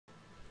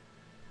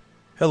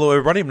Hello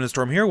everybody, I'm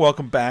Storm here.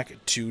 Welcome back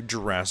to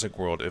Jurassic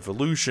World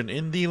Evolution.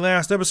 In the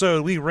last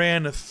episode, we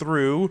ran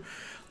through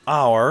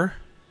the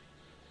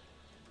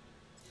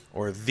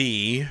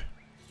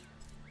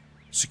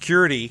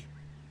Security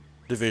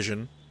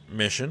Division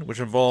mission,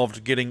 which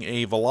involved getting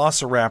a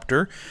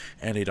Velociraptor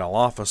and a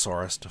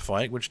Dilophosaurus to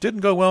fight, which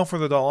didn't go well for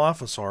the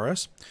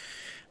Dilophosaurus.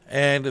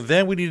 And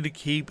then we needed to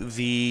keep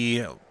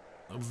the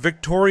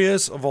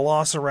victorious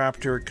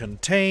Velociraptor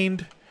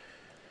contained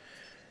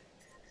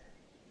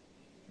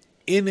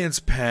in its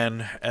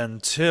pen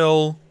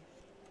until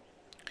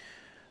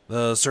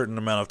the certain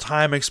amount of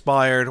time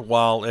expired,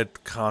 while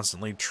it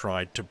constantly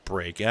tried to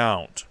break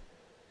out.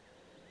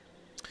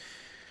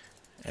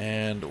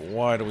 And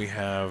why do we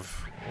have...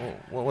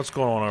 what's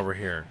going on over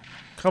here?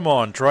 Come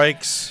on,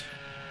 Trikes.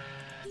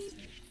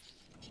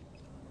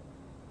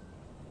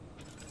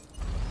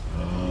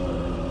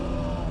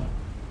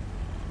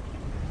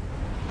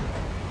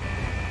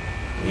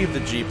 Leave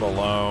the Jeep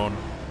alone.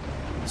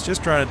 It's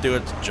just trying to do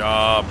its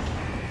job.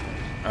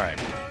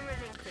 Alright,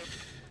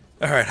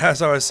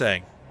 as I was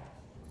saying,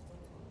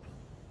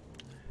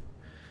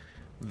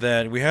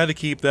 that we had to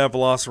keep that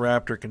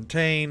Velociraptor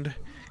contained,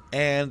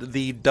 and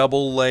the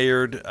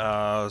double-layered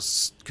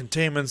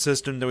containment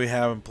system that we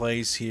have in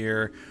place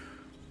here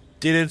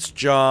did its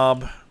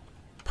job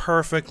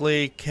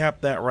perfectly,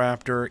 kept that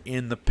raptor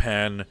in the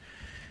pen,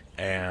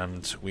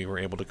 and we were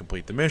able to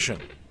complete the mission.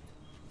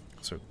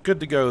 So,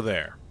 good to go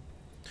there.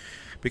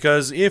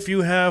 Because if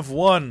you have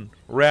one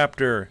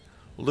raptor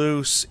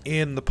loose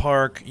in the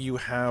park, you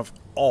have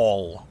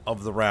all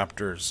of the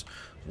raptors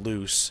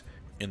loose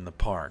in the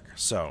park.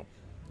 So,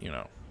 you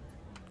know,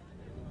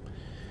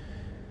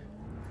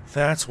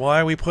 that's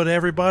why we put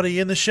everybody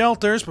in the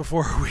shelters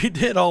before we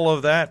did all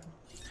of that.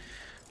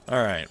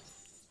 Alright.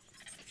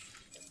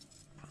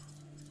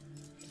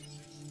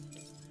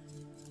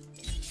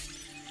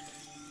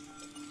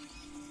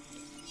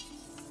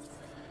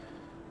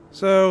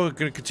 So, we're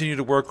going to continue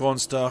to work on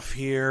stuff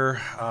here.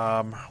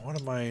 What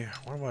do I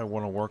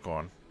want to work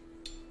on?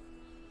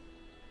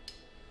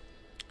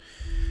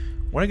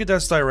 I want to get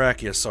that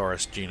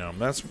Styracosaurus genome.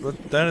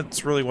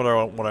 That's really what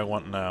I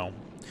want now.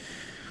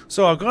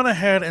 So I've gone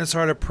ahead and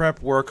started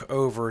prep work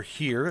over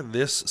here,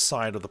 this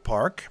side of the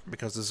park,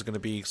 because this is going to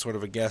be sort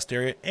of a guest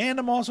area. And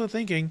I'm also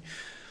thinking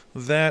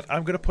that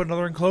I'm going to put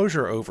another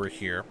enclosure over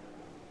here.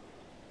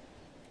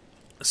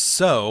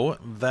 So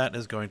that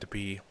is going to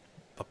be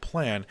a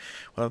plan.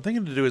 What I'm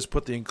thinking to do is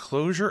put the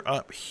enclosure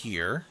up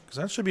here, because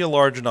that should be a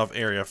large enough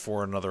area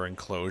for another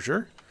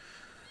enclosure.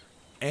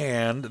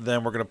 And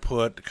then we're going to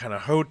put kind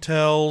of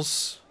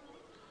hotels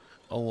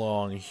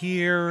along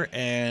here,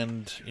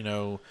 and, you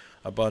know,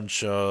 a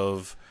bunch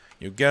of,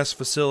 you know, guest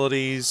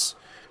facilities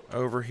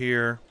over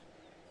here.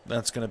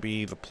 That's going to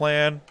be the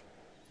plan.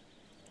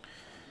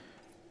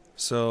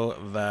 So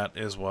that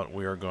is what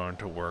we are going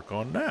to work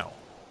on now.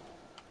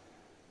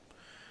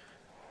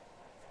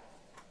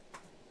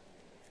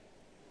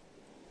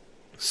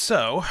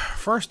 So,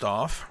 first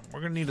off,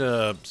 we're going to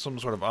need some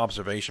sort of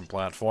observation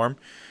platform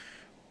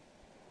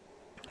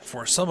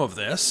for some of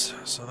this.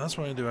 So that's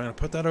what I'm going to do. I'm going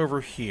to put that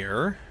over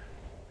here.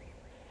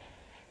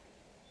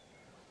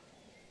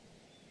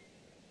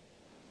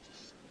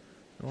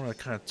 I want to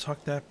kind of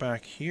tuck that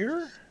back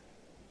here.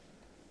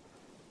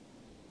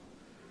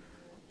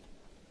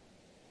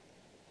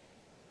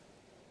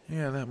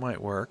 Yeah, that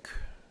might work.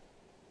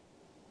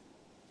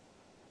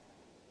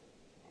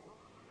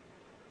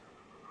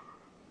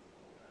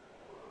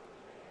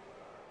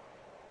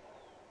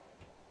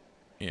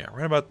 Yeah,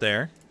 right about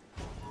there.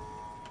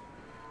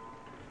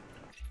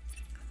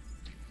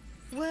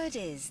 Word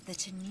is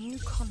that a new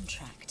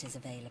contract is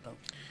available.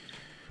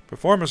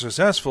 Perform a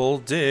successful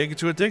dig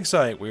to a dig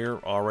site. We're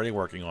already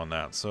working on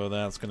that, so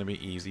that's going to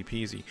be easy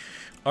peasy.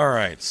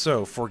 Alright,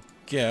 so for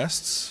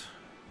guests...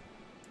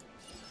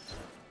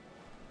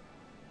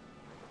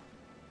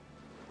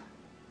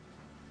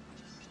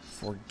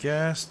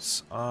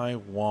 I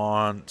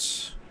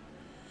want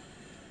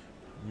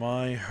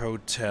my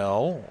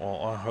hotel,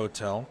 well, a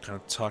hotel, kind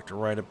of tucked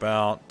right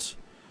about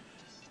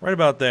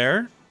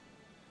there.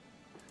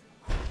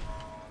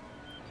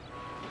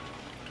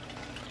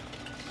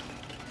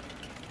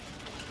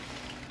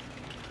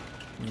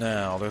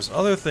 Now, there's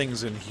other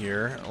things in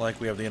here, like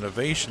we have the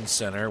Innovation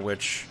Center,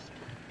 which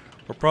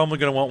we're probably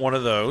going to want one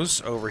of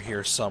those over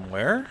here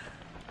somewhere.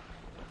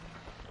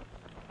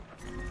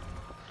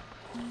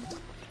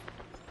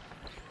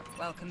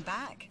 Welcome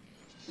back.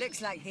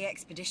 Looks like the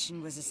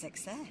expedition was a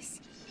success.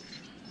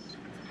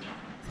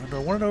 Do I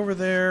want it over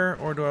there,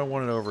 or do I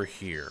want it over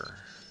here?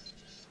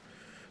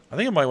 I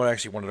think I might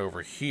actually want it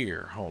over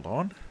here. Hold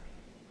on.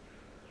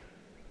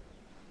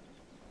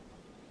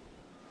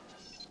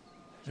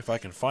 If I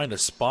can find a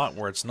spot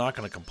where it's not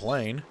going to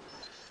complain.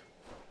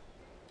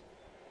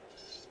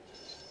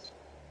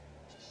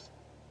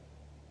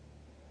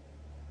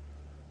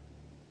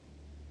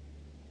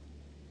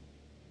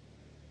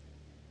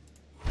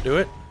 Do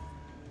it.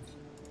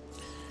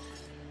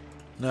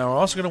 Now we're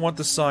also going to want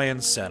the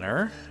Science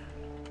Center,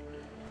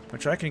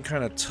 which I can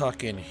kind of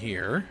tuck in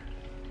here.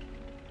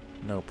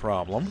 No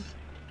problem.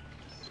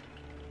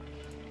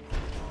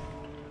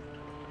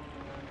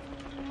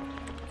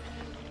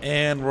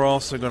 And we're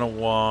also going to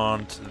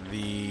want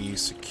the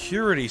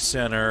security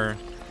center,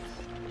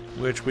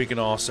 which we can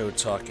also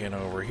tuck in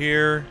over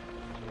here.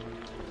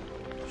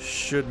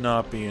 Should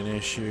not be an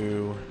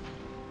issue.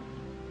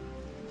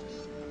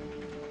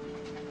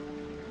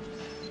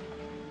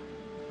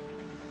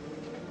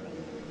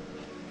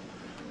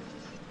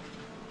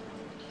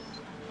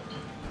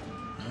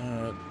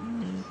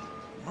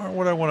 Or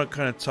would I want to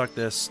kind of tuck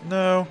this?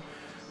 No.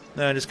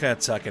 No, just kind of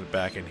tuck it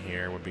back in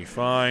here would be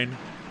fine.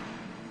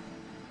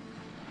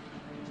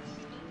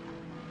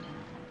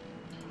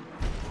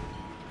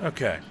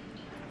 Okay.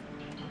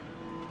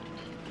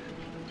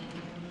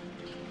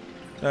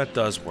 That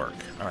does work.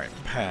 Alright,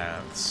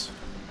 paths.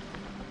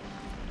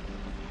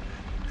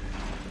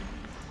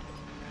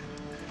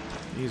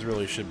 These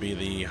really should be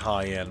the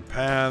high-end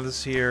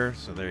paths here,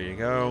 so there you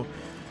go.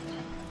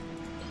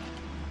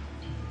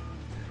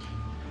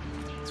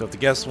 So if the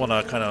guests want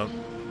to kind of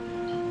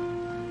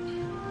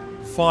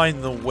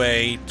find the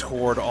way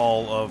toward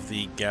all of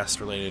the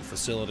guest-related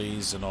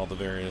facilities and all the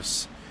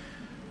various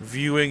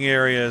viewing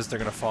areas, they're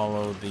going to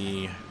follow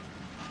the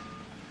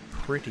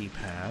pretty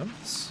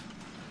paths.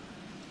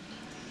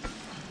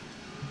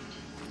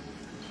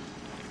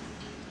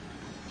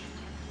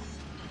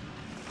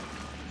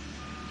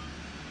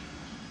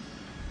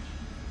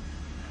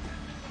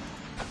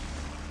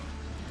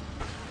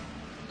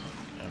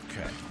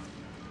 Okay.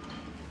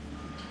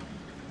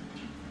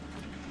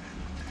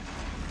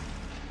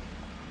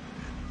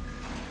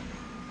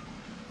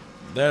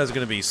 That is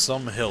going to be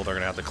some hill they're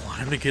going to have to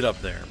climb to get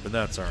up there, but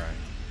that's alright.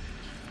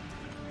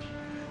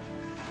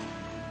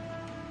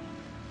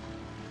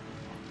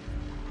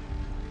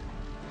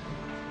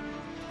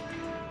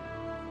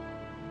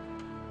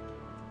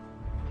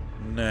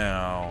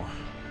 Now...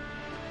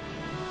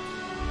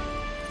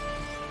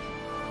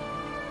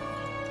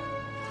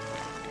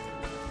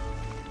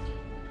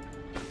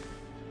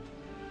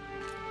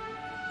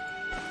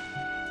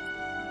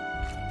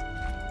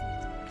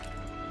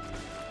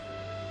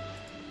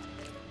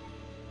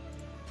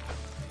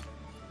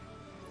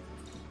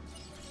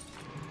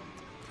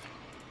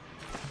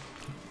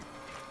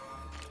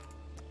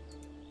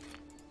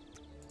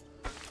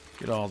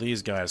 get all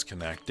these guys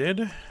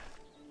connected.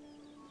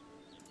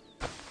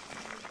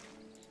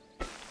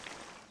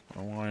 I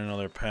want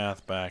another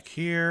path back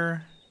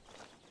here.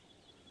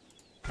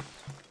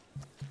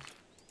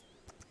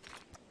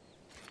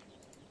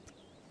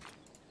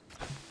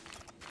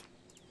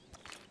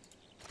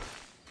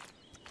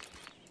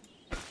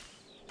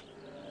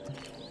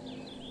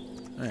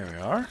 There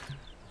we are.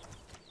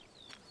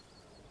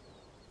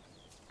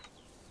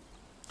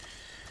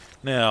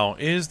 Now,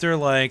 is there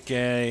like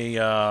a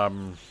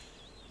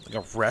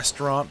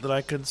restaurant that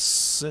I could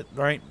sit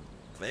right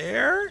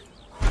there?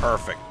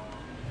 Perfect.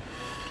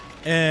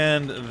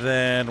 And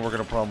then we're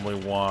going to probably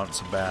want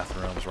some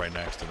bathrooms right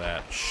next to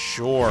that.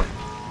 Sure.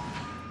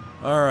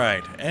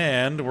 Alright,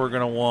 and we're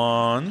going to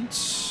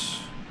want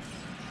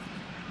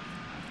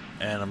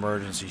an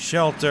emergency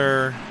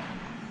shelter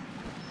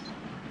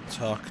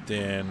tucked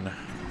in.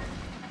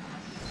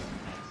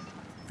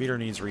 Feeder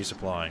needs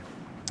resupply.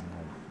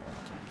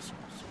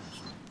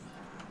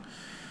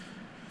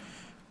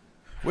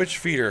 Which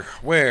feeder?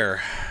 Where?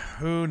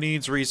 Who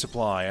needs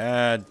resupply?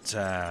 Add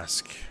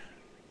task.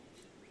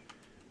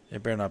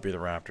 It better not be the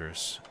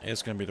Raptors.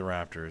 It's going to be the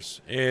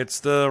Raptors.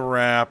 It's the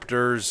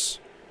Raptors.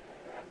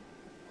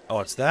 Oh,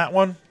 it's that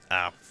one?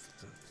 Ah.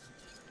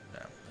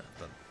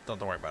 No,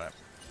 don't worry about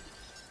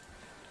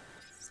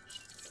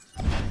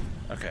it.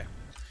 Okay.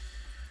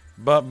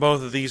 But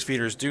both of these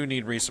feeders do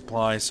need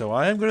resupply, so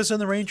I am going to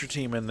send the Ranger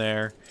team in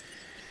there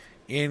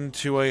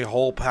into a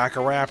whole pack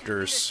of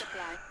Raptors.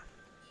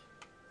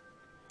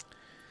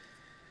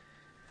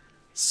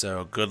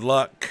 So, good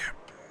luck.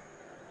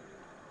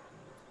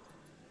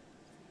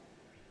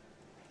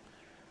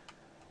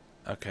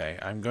 Okay,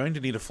 I'm going to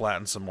need to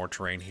flatten some more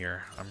terrain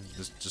here.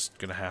 Just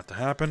going to have to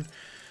happen.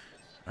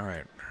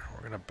 Alright,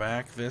 we're going to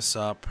back this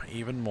up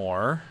even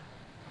more.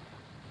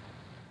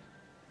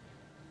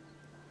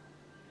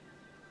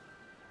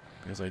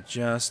 Because I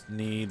just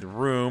need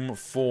room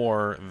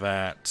for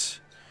that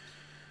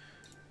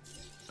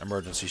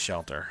emergency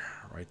shelter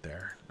right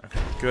there.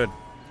 Okay, good.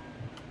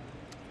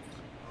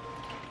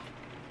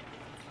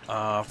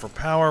 For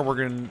power, we're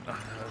going to a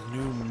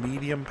new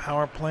medium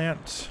power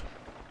plant.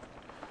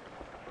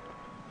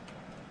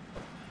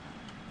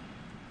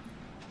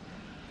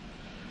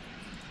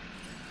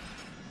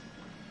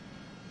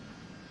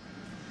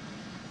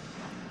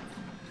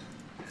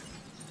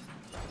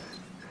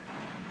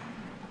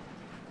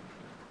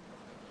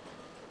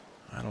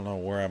 I don't know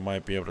where I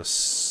might be able to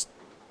stick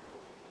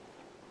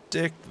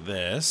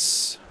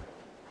this.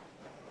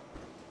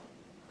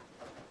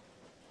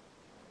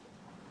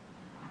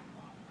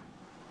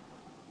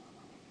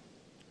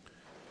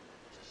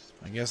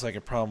 I guess I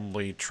could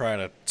probably try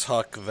to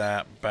tuck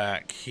that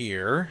back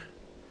here.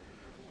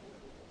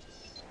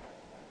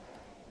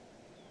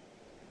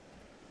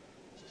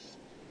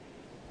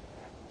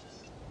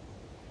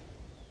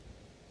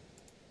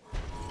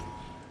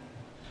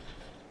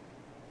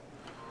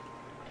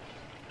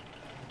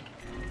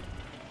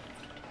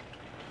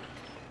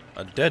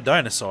 A dead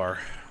dinosaur.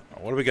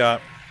 What do we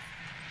got?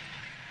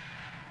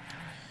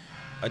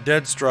 A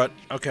dead strut.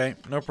 Okay,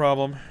 no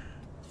problem.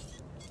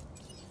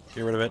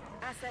 Get rid of it.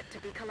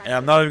 And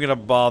I'm not even going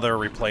to bother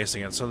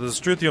replacing it. So the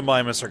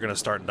Struthiomimus are going to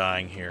start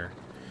dying here.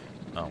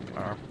 Oh,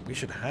 we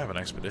should have an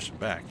expedition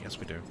back. Yes,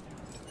 we do.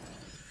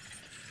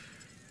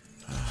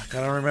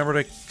 Gotta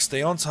remember to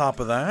stay on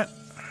top of that.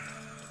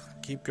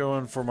 Keep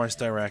going for my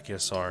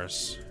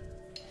Styracosaurs.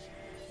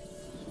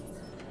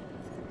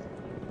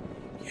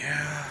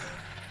 Yeah,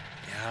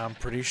 I'm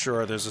pretty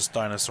sure there's a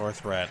dinosaur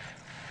threat.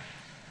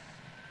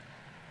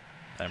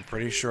 I'm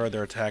pretty sure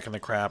they're attacking the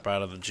crap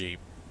out of the Jeep.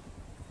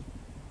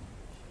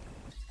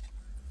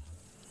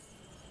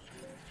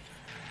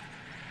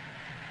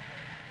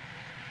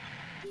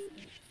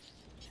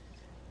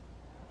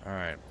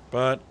 Alright,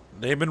 but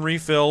they've been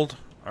refilled.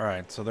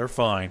 Alright, so they're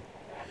fine.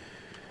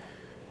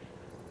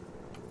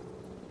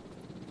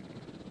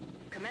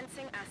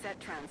 Commencing asset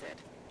transit.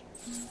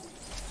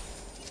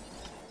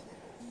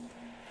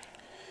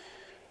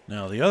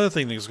 Now, the other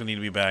thing that's going to need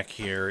to be back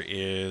here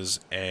is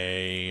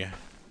a...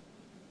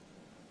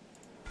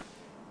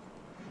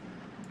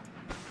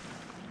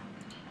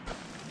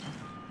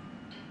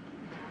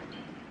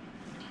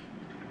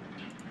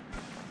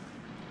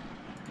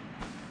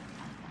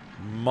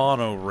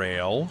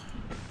 monorail.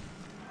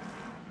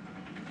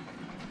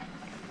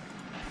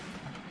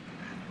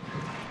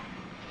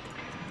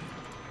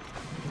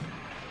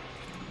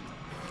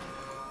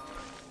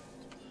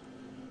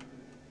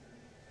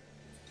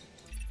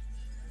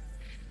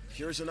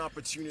 Here's an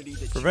opportunity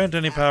to Prevent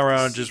any power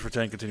outages for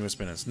 10 continuous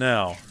minutes.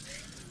 Now,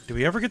 did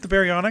we ever get the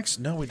baryonyx?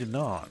 No, we did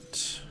not.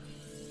 So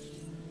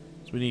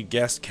we need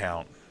guest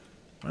count.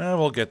 Well,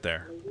 we'll get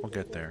there. We'll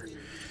get there.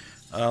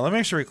 Let me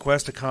actually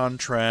request a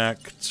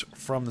contract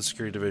from the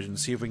security division,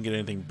 see if we can get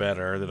anything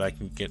better that I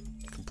can get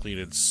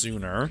completed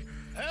sooner.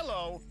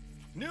 Hello,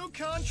 new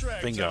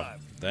contract. Bingo. Time.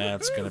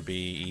 That's going to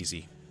be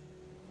easy.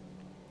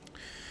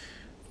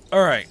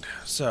 Alright,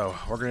 so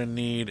we're going to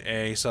need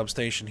a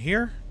substation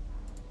here.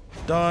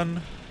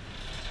 Done.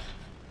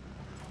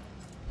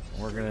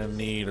 We're going to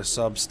need a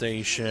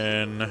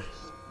substation.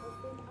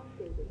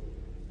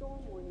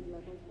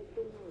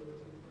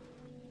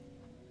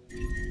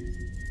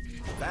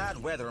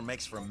 Bad weather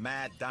makes for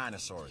mad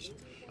dinosaurs,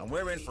 and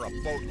we're in for a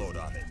boatload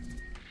of it.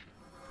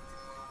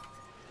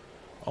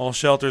 All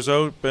shelters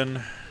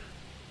open.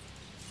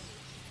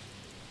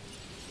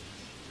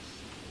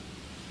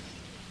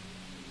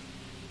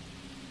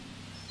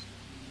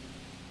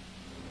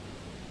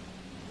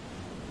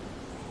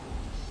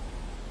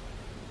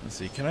 Let's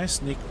see, can I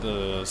sneak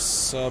the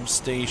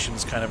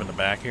substations kind of in the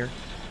back here?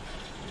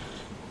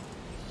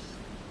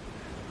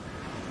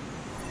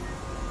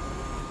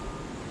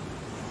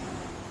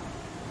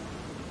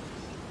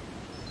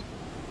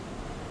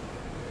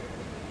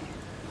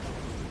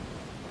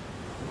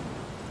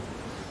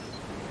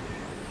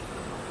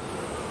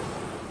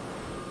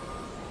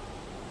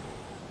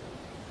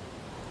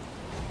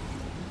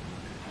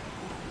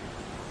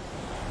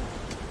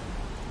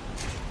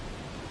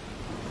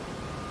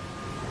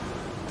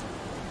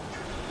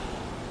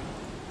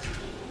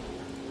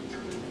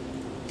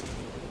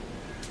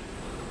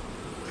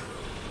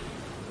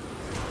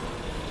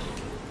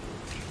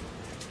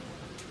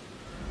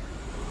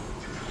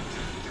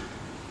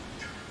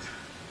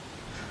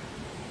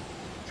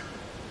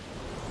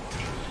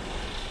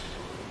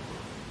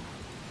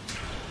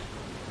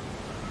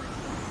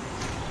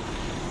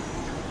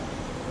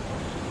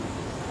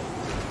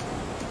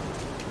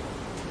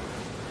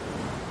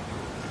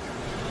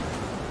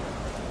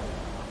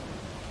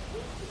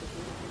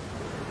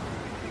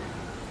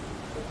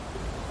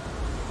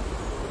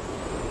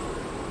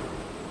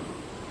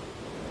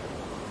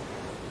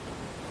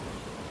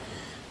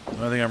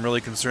 The only thing I'm really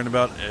concerned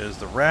about is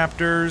the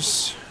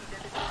raptors.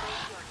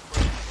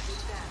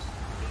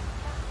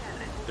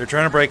 They're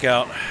trying to break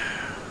out.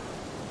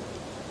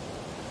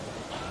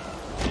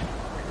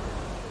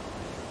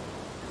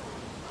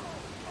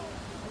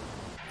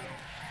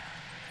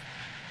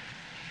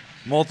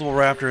 Multiple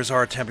raptors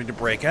are attempting to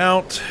break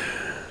out.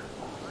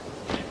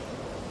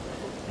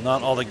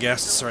 Not all the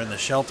guests are in the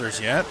shelters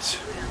yet.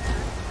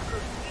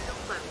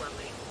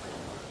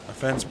 A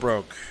fence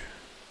broke.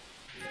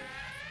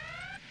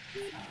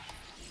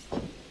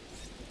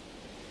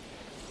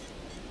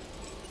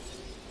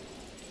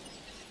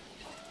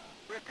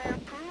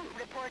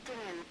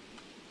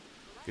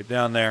 Get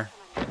down there.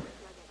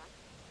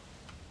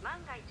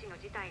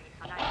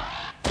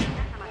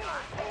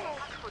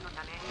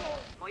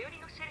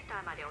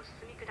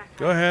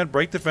 Go ahead,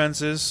 break the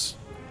fences.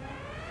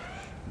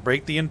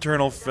 Break the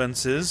internal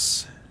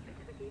fences.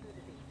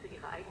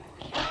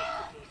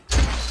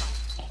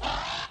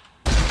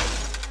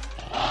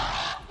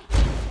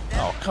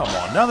 Oh, come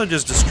on. Now they're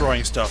just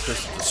destroying stuff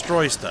just to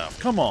destroy stuff.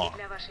 Come on.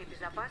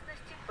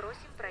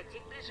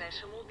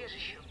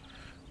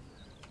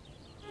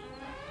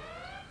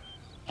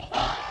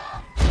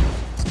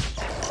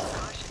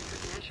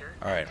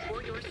 Alright.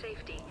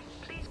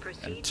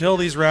 Until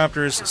these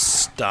raptors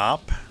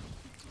stop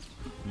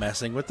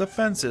messing with the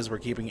fences, we're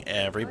keeping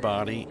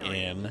everybody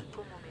in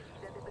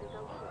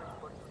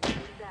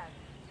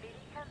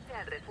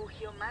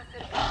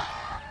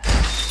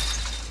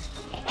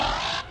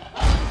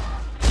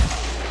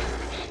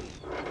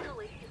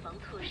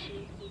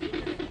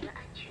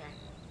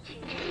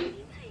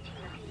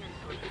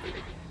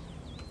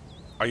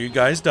Are you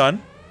guys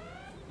done?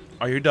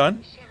 Are you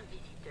done?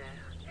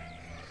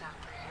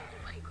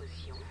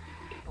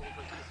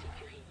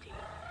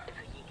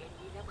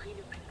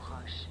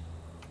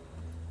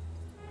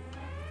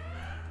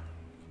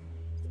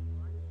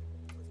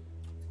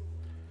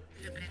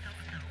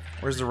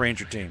 Where's the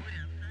ranger team?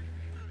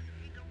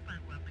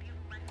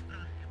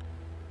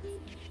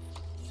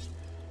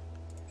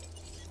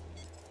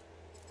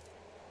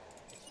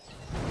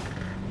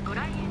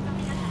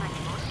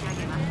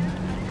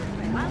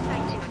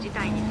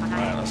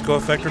 Alright, let's go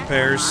effect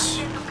repairs.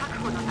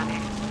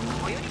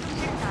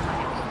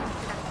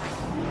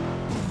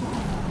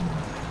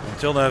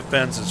 Until that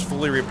fence is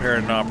fully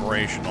repaired and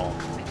operational.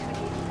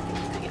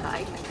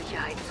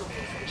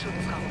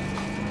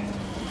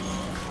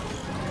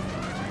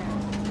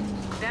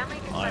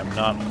 I am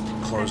not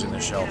closing the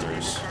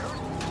shelters.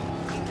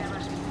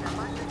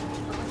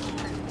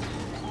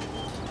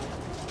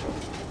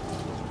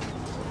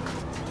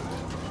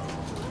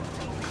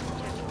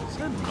 What's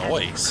that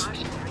noise?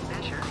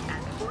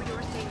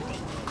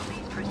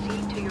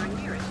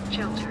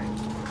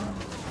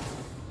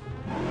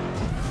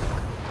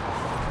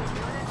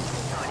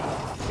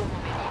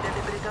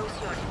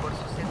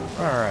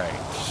 Alright.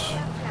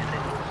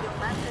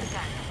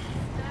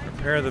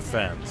 Repair the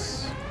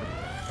fence.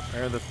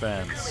 Repair the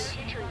fence.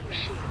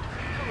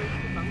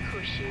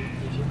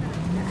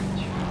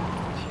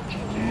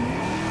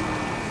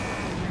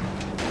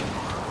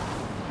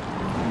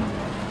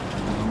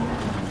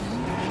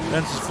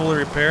 Fence is fully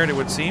repaired, it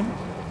would seem.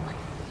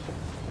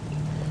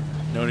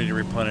 No need to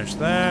replenish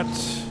that.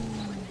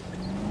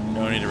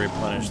 No need to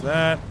replenish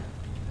that.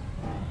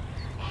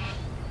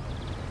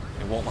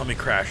 It won't let me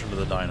crash into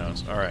the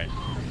dinos. Alright.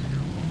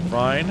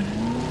 Fine.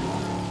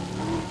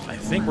 I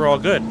think we're all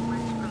good.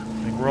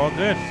 I think we're all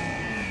good.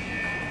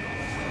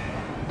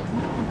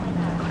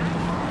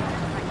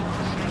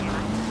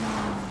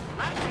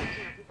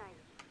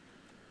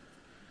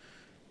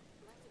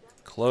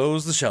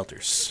 Close the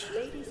shelters.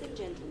 Ladies and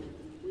gentlemen,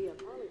 we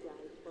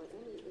apologize for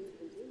any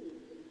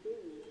inconvenience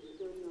experienced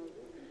during our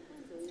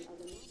recent handling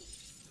of an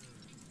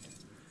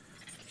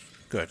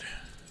Good.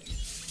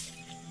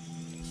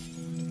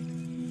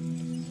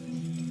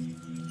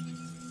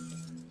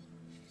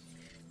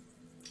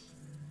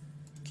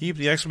 Keep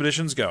the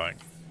expeditions going.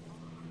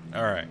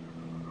 Alright.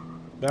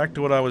 Back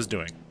to what I was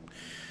doing.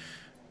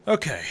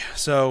 Okay,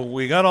 so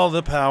we got all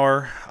the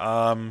power.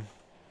 And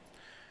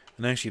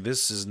actually,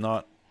 this is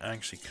not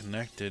actually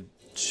connected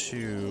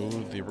to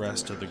the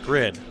rest of the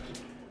grid.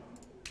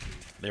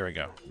 There we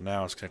go.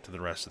 Now it's connected to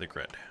the rest of the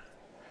grid.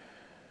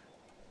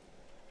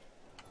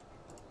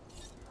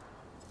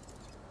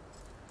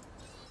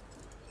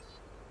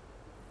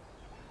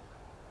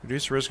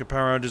 Reduce the risk of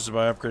power outages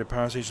by upgraded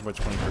power stations by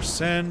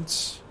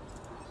 20%.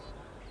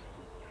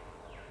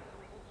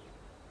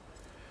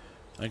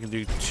 I can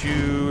do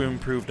 2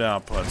 improved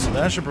outputs. So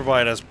that should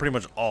provide us pretty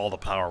much all the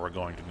power we're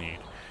going to need.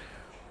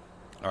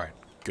 Alright,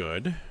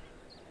 good.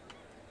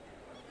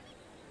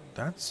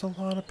 That's a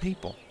lot of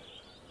people.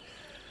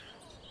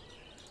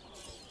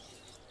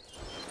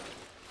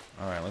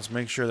 Alright, let's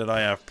make sure that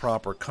I have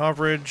proper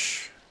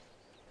coverage.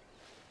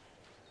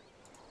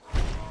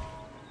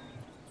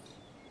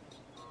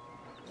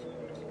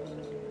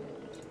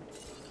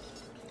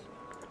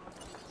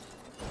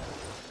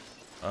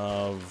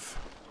 Of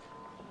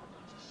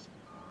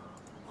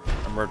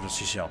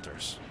emergency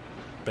shelters.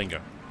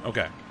 Bingo.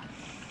 Okay.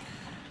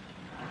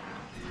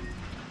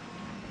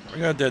 We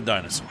got a dead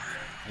dinosaur.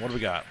 What do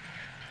we got?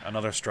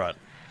 Another strut.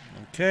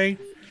 Okay.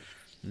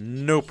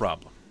 No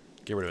problem.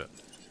 Get rid of it.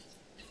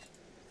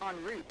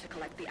 En route to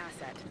collect the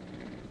asset.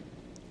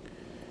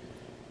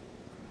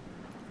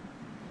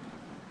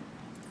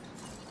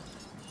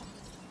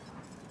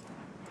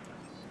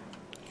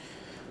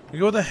 We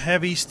go with a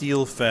heavy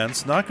steel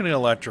fence. Not going to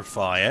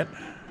electrify it.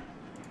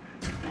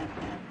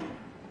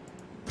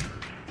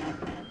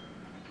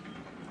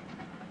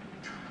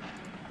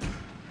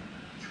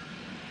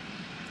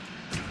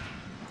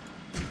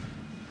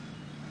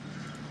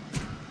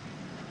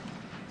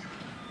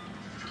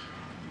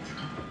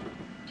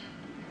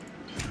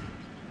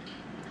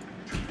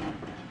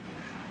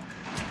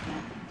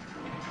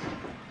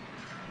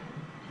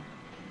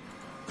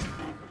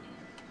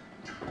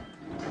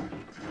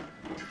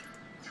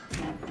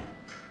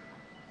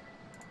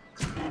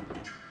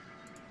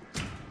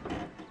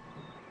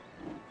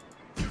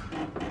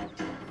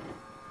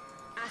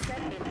 Asset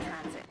in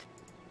transit.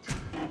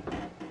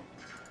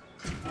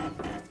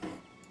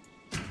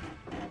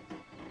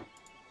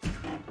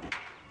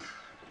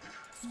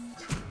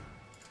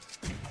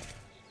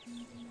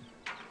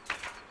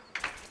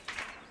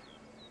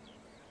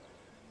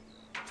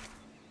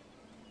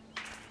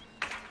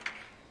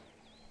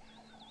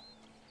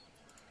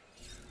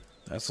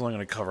 That's only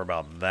going to cover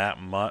about that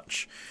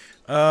much.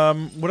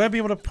 Would I be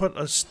able to put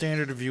a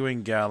standard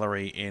viewing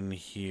gallery in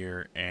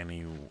here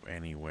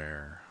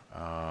anywhere?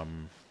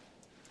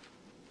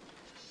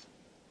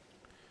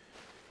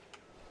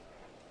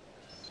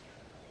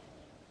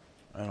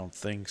 I don't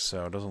think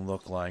so. It doesn't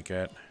look like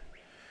it.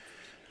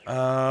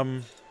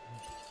 What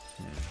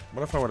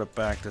if I were to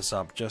back this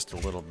up just a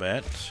little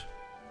bit?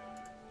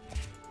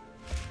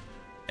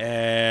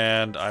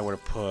 And I would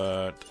have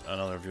put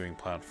another viewing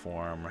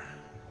platform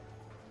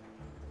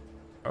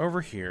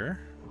over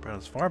here, about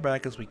as far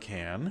back as we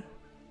can.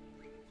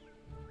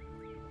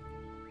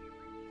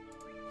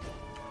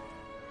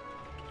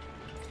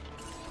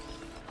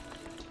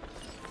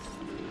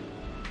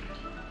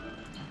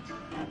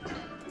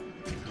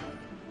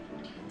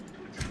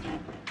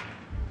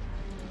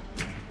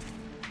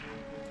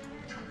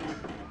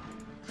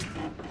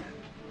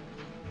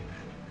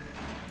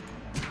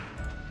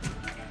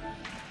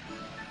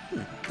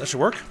 That should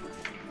work.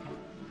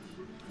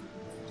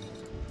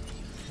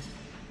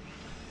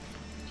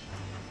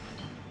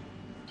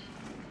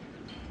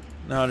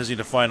 Now I just need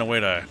to find a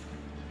way to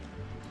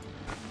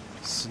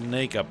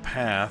snake a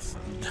path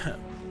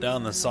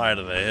down the side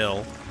of the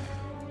hill.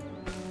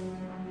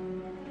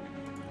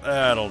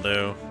 That'll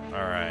do.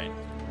 Alright.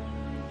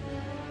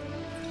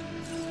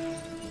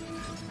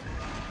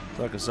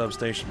 Tuck a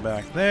substation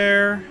back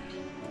there.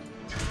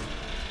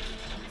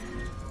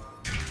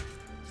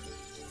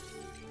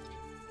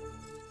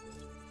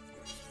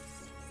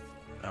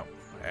 Oh,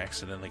 I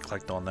accidentally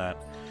clicked on that.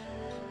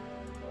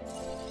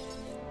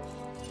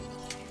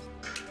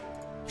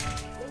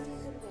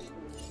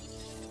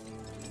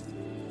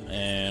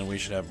 And we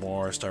should have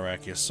more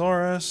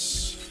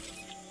Styracosaurus.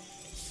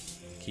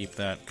 Keep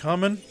that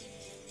coming.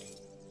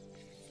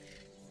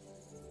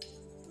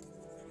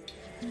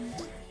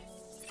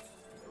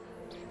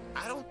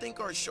 I don't think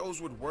our shows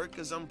would work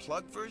as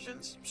unplugged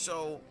versions,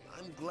 so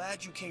I'm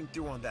glad you came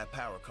through on that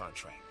power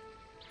contract.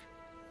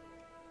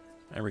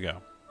 There we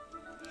go.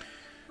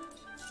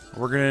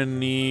 We're gonna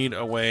need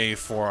a way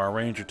for our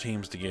ranger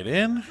teams to get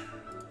in.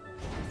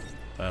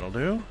 That'll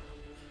do.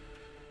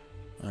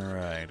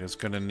 Alright, it's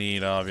gonna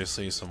need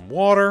obviously some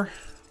water.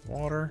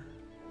 Water.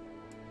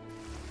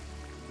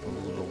 Put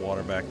a little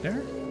water back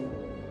there.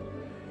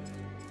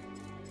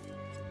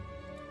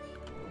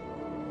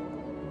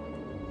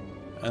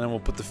 And then we'll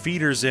put the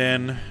feeders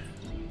in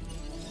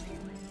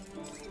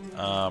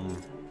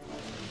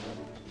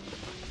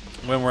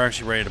when we're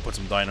actually ready to put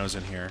some dinos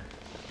in here.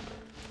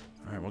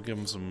 Alright, we'll give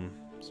them some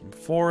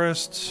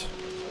forest.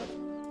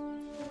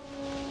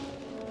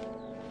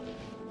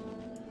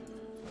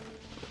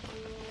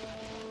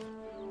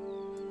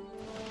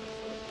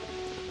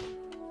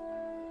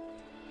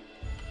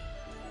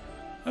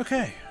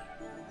 Okay.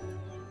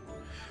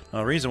 Now,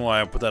 the reason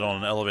why I put that on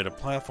an elevated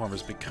platform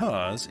is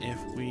because if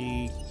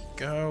we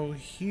go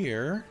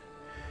here,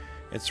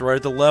 it's right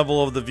at the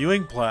level of the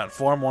viewing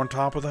platform on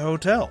top of the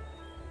hotel.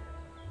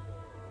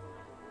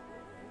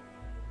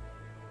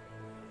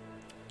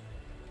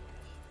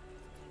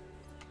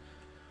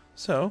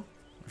 So,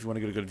 if you want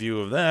to get a good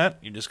view of that,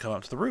 you just come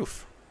up to the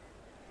roof.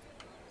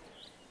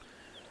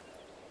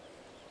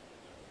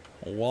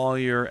 While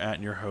you're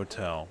at your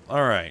hotel.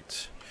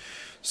 Alright.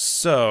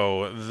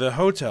 So, the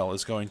hotel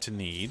is going to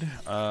need,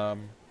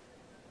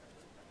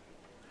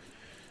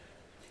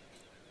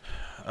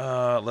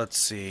 let's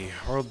see,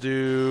 we'll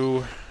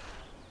do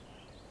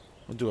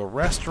a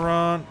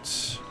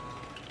restaurant,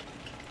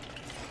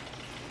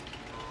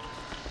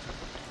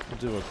 we'll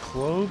do a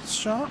clothes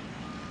shop.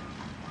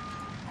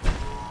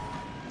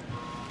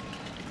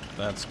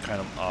 That's kind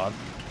of odd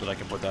that I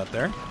can put that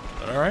there,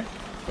 but alright,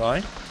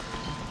 fine.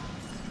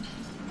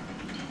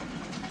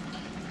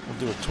 We'll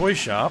do a toy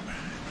shop.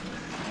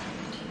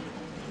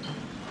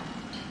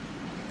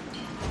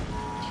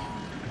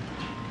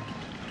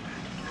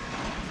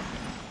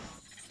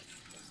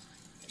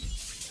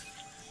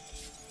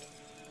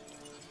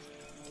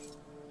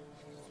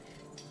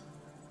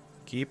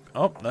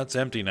 Oh, that's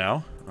empty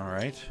now.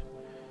 Alright.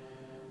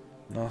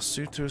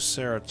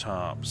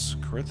 Nasutoceratops.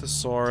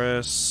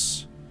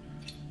 Corythosaurus.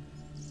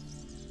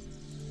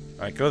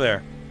 Alright, go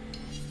there.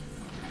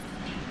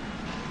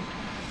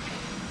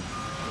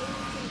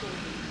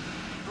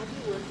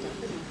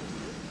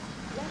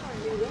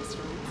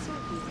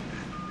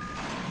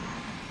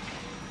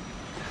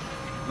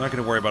 I'm not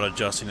going to worry about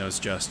adjusting those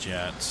just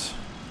yet.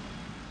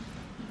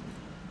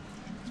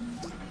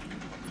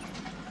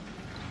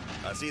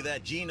 I see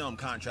that genome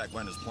contract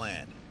went as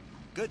planned.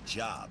 Good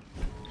job.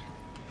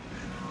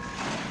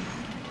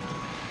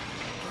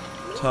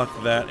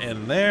 Tuck that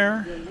in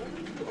there.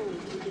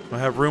 We'll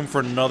have room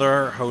for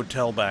another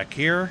hotel back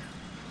here.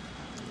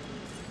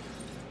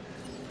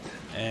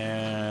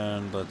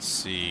 And let's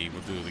see,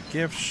 we'll do the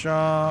gift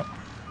shop.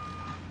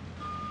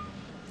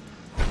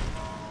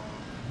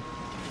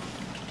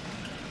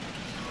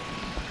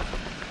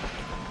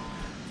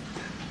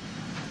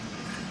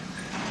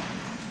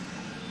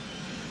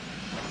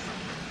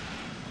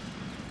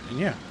 And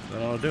yeah,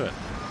 that'll do it.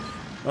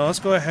 Well, let's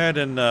go ahead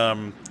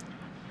and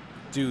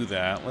do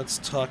that. Let's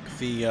tuck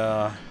the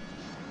a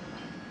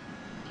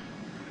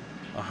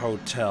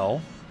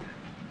hotel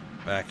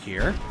back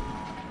here.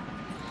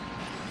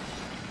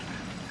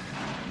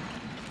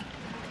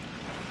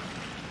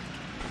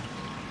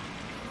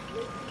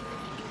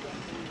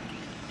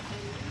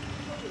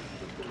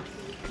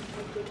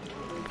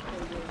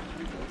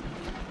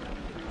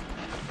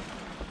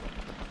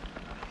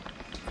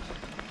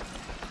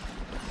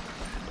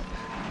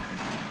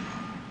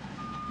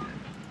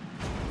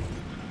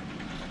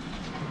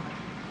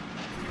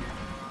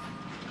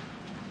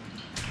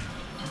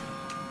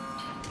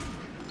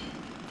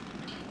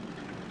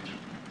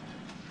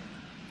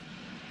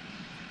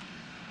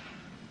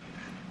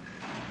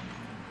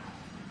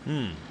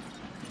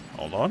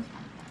 Hold on.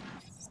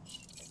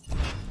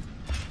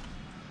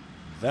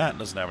 That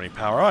doesn't have any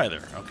power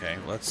either. Okay,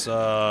 let's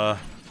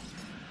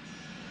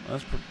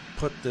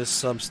put this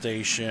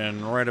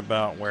substation right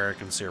about where it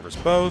can serve us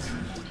both.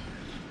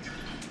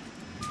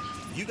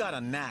 You got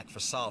a knack for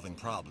solving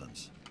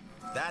problems.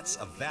 That's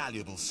a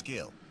valuable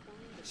skill,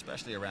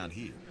 especially around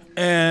here.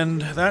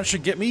 And that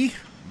should get me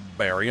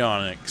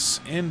baryonics.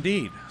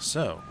 Indeed.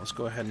 So, let's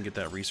go ahead and get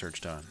that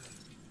research done.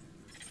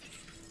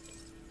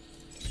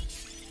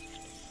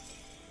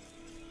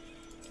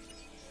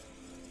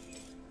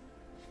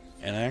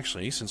 And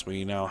actually, since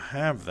we now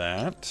have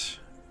that,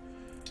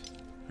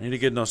 I need to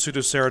get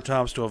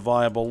Nociceratops to a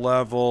viable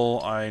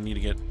level. I need to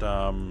get,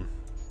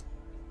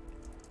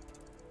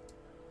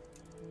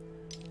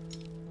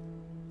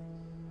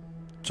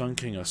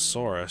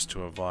 Junkingosaurus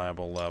to a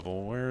viable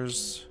level.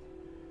 Where's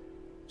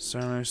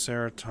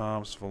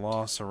Ceratops,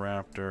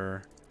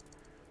 Velociraptor?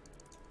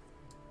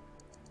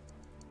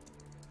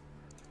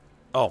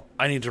 Oh,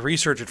 I need to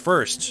research it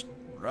first.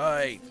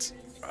 Right.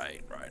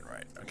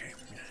 Okay.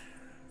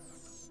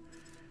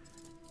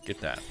 Get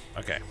that.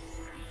 Okay.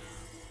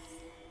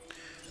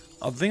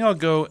 I think I'll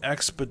go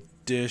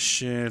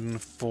expedition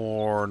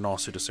for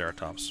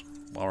Nociceratops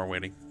while we're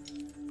waiting.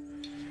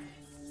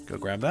 Go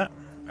grab that.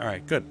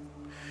 Alright, good.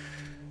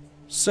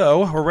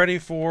 So, we're ready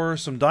for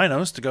some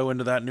dinos to go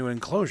into that new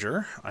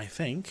enclosure, I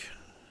think.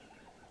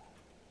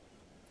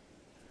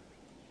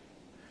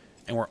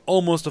 And we're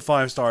almost to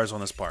 5 stars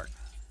on this park.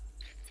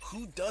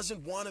 Who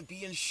doesn't want to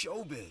be in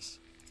showbiz?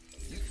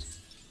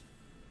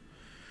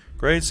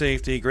 Great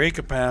safety, great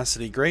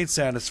capacity, great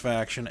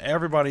satisfaction.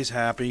 Everybody's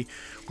happy.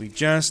 We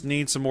just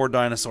need some more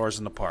dinosaurs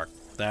in the park.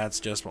 That's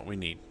just what we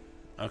need.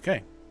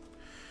 Okay.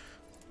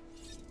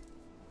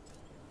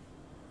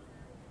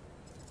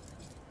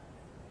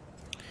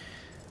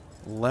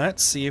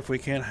 Let's see if we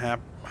can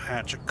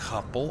hatch a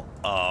couple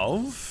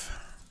of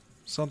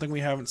something we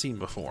haven't seen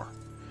before.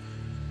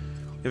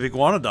 We have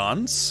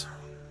iguanodons.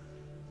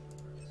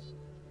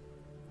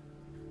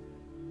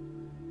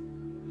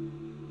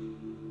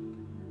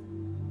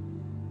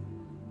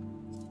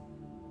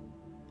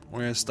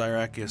 Where's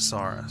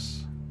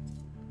Styracosaurus?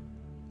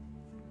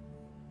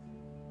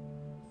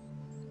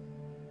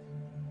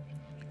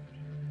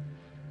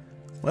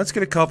 Let's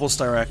get a couple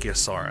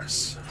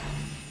Styracosaurus.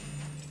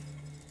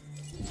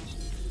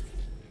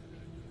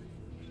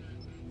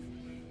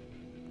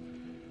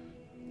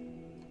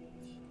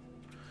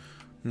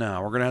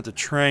 Now, we're going to have to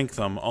trank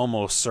them,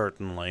 almost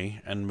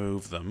certainly, and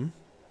move them.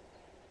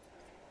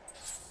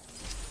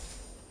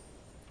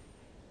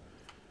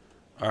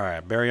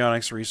 Alright,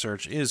 baryonics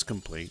research is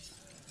complete.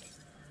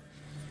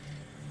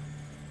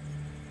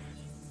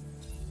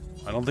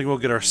 I don't think we'll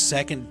get our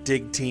second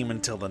dig team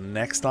until the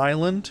next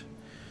island.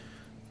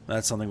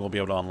 That's something we'll be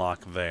able to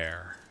unlock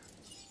there.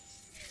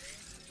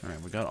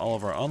 Alright, we got all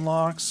of our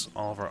unlocks.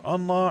 All of our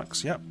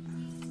unlocks, yep.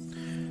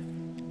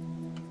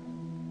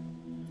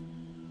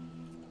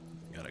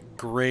 Got a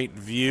great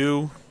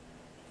view.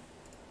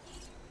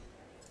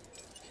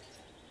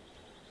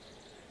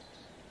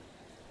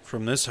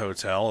 From this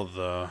hotel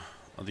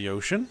of the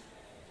ocean.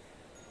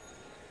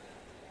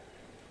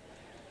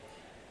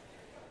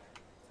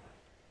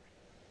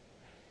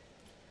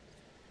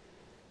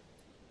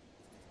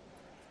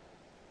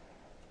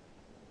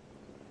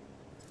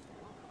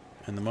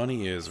 And the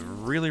money is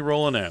really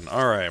rolling in.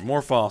 Alright,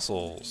 more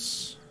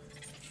fossils.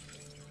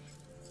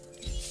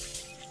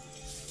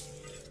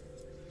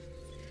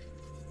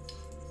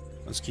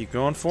 Let's keep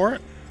going for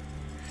it.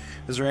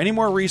 Is there any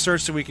more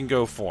research that we can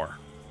go for?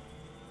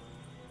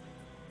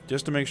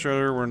 Just to make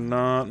sure we're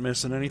not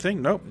missing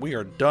anything. Nope, we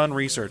are done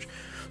research.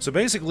 So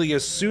basically,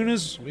 as soon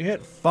as we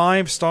hit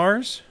 5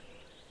 stars,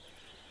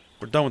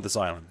 we're done with this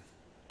island.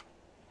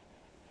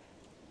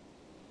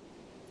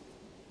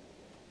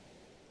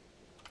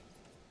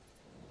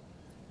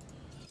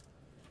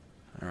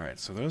 Alright,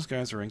 so those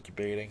guys are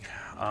incubating.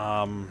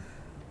 And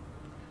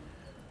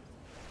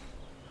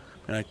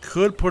I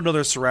could put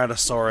another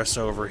Ceratosaurus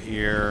over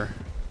here.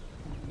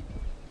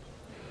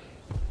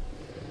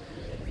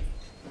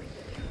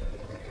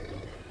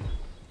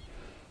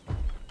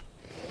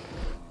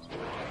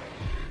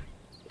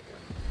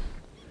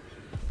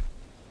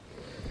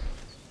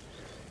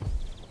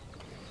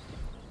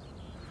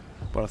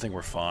 But I think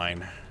we're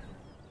fine.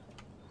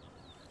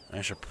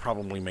 I should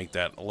probably make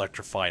that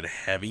electrified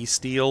heavy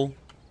steel.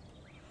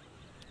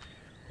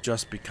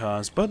 Just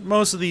because. But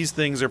most of these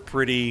things are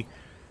pretty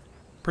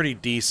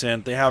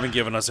decent. They haven't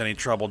given us any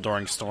trouble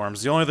during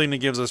storms. The only thing that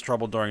gives us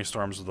trouble during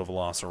storms is the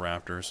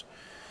Velociraptors.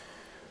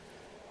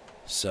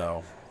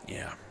 So,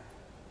 yeah.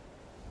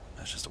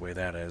 That's just the way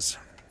that is.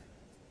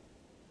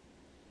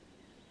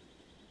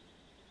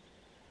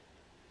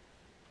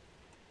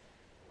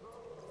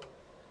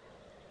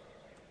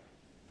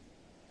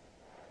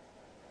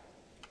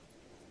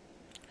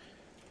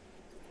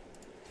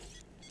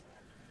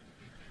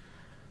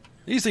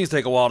 These things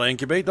take a while to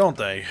incubate, don't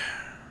they?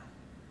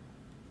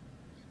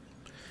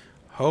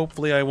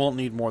 Hopefully I won't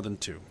need more than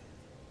 2.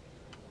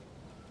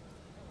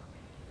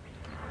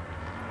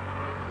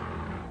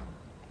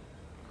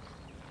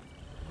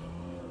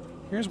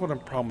 Here's what I'm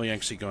probably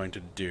actually going to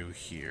do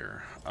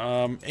here.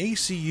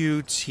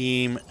 ACU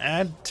team,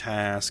 add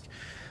task.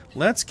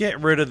 Let's get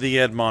rid of the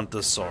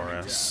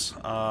Edmontosaurus.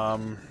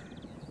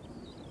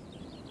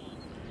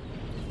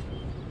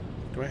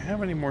 Do I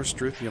have any more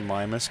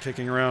Struthiomimus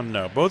kicking around?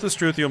 No, both the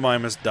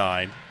Struthiomimus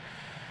died.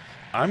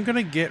 I'm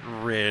gonna get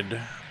rid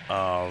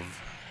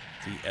of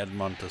the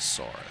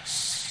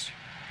Edmontosaurus.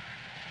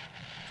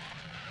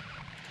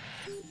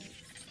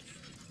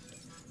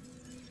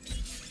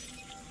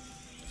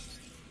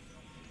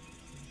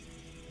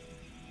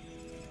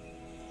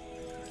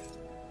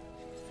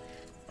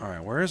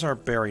 Alright, where is our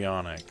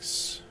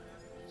Baryonyx?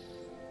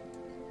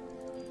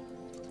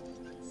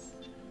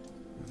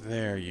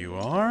 There you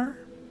are.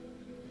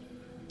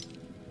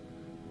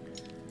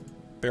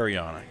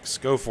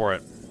 Baryonyx, go for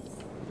it.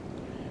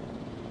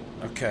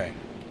 Okay,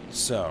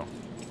 so,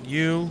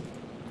 you...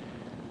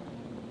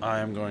 I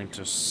am going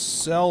to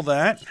sell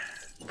that.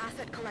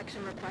 Asset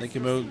collection request. They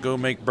can go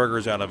make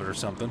burgers out of it or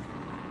something.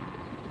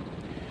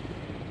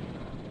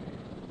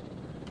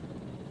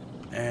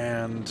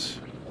 And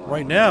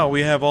right now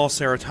we have all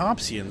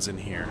Ceratopsians in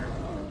here.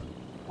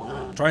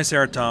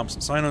 Triceratops,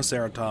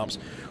 Sinoceratops.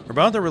 We're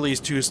about to release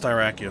 2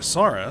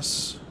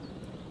 Styracosaurus.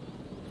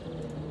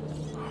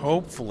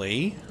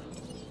 Hopefully.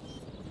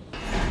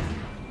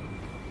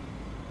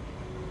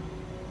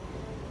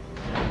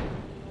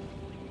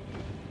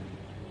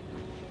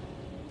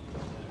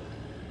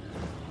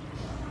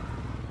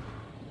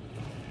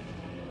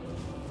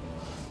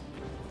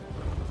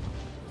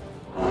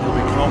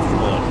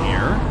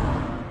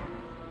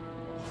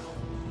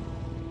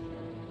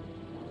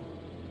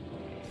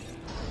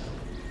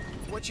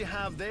 What you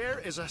have there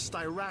is a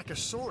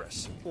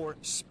Styracosaurus, or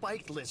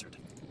spiked lizard.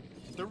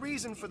 The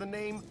reason for the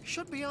name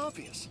should be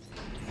obvious.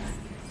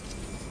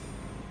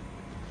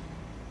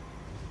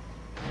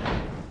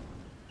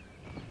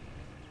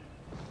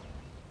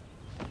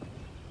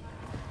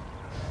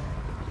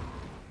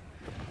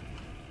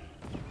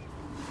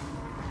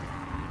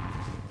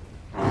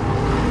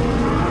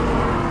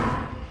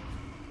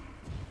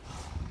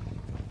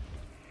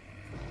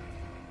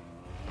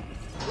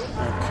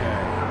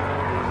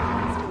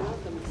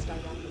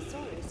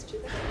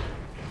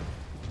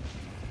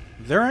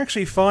 They're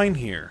actually fine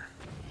here.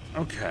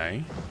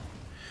 Okay.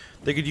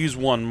 They could use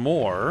one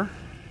more.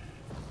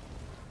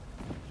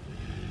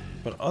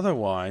 But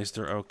otherwise,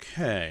 they're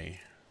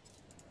okay.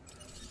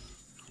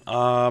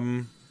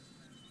 Oops,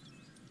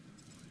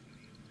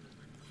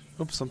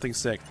 something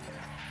sick.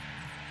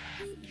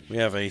 We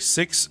have a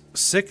sick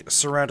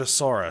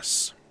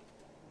Ceratosaurus.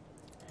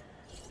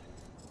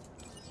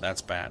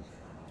 That's bad.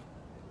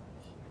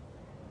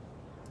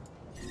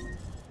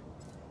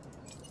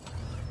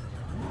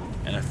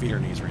 And a feeder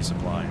needs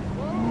resupply.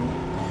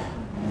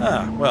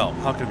 Ah, well,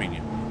 how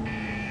convenient.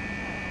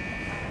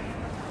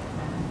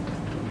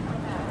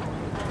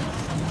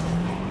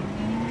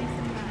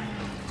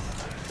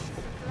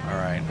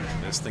 Alright,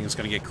 this thing's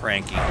gonna get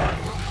cranky.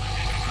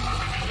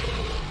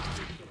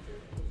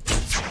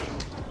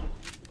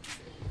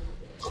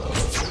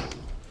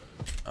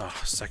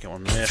 Oh, second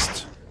one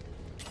missed.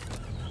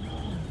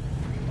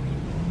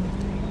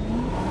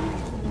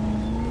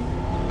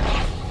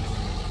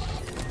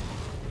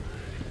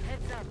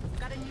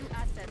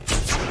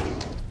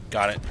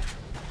 Got it.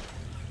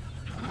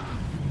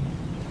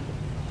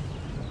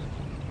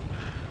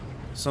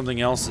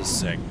 Something else is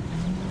sick.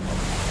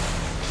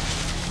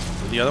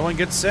 Did the other one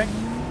get sick?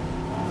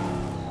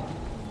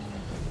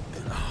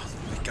 Oh,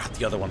 they got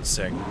the other one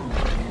sick.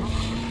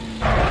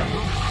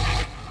 Assets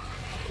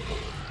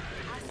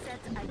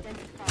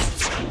identified.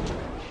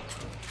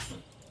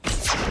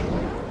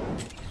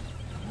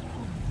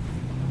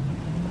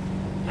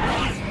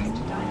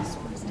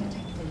 Dinosaurs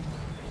detected.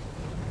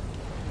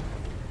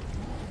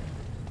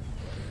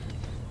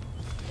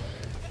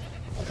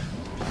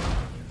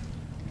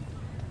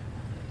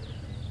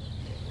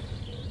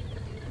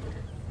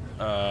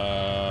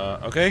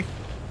 Okay.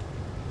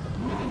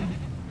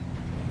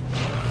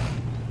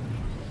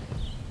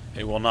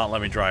 It will not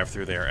let me drive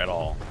through there at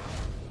all.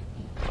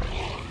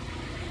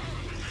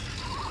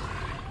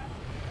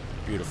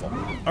 Beautiful.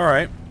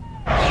 Alright.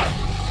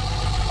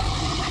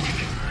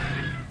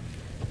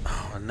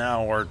 Oh, and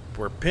now we're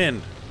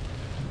pinned.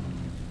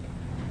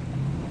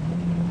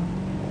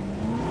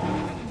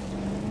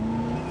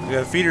 We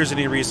got feeders that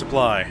need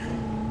resupply.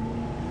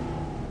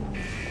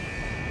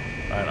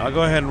 Alright, I'll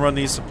go ahead and run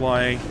these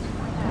supply.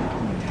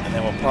 And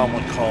then we'll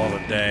probably call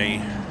it a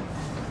day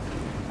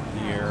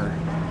here.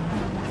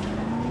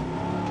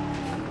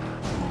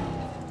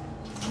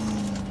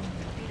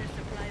 Feeder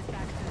supplies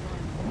back to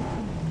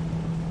normal.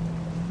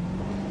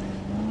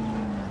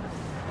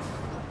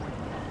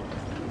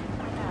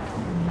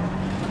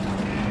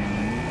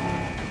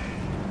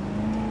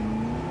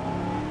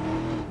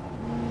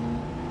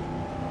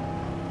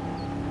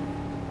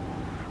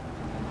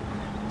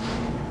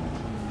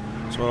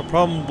 So what I'll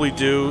probably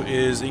do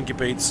is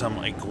incubate some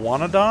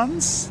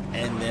iguanodons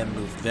and then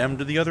move them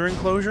to the other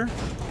enclosure.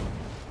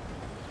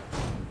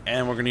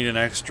 And we're going to need an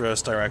extra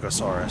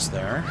Styracosaurus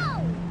there.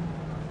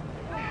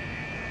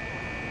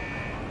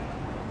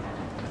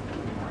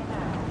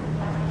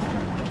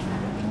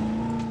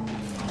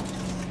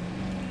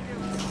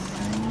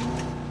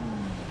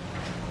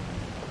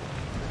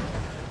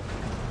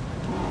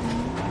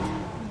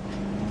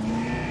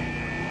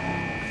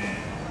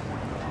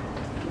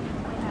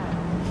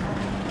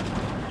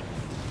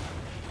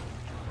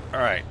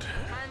 Alright.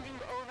 Handing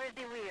over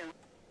the wheel.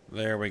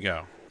 There we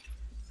go.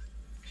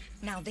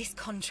 Now this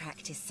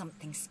contract is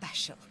something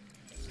special.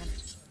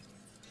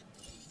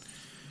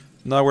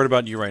 Not worried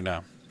about you right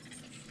now.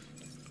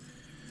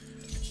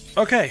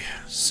 Okay,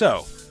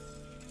 so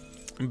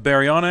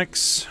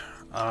baryonics.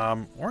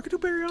 Or I could do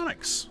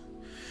baryonics.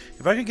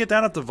 If I could get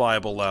down at the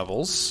viable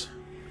levels,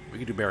 we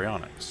could do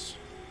baryonics.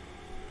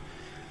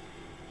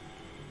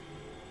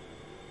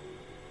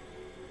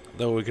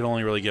 Though we could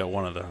only really get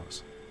one of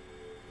those.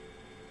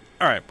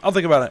 Alright, I'll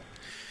think about it.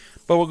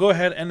 But we'll go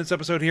ahead and end this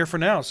episode here for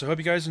now. So hope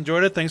you guys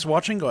enjoyed it. Thanks for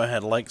watching. Go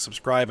ahead, like,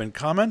 subscribe, and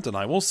comment, and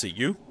I will see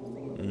you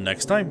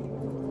next time.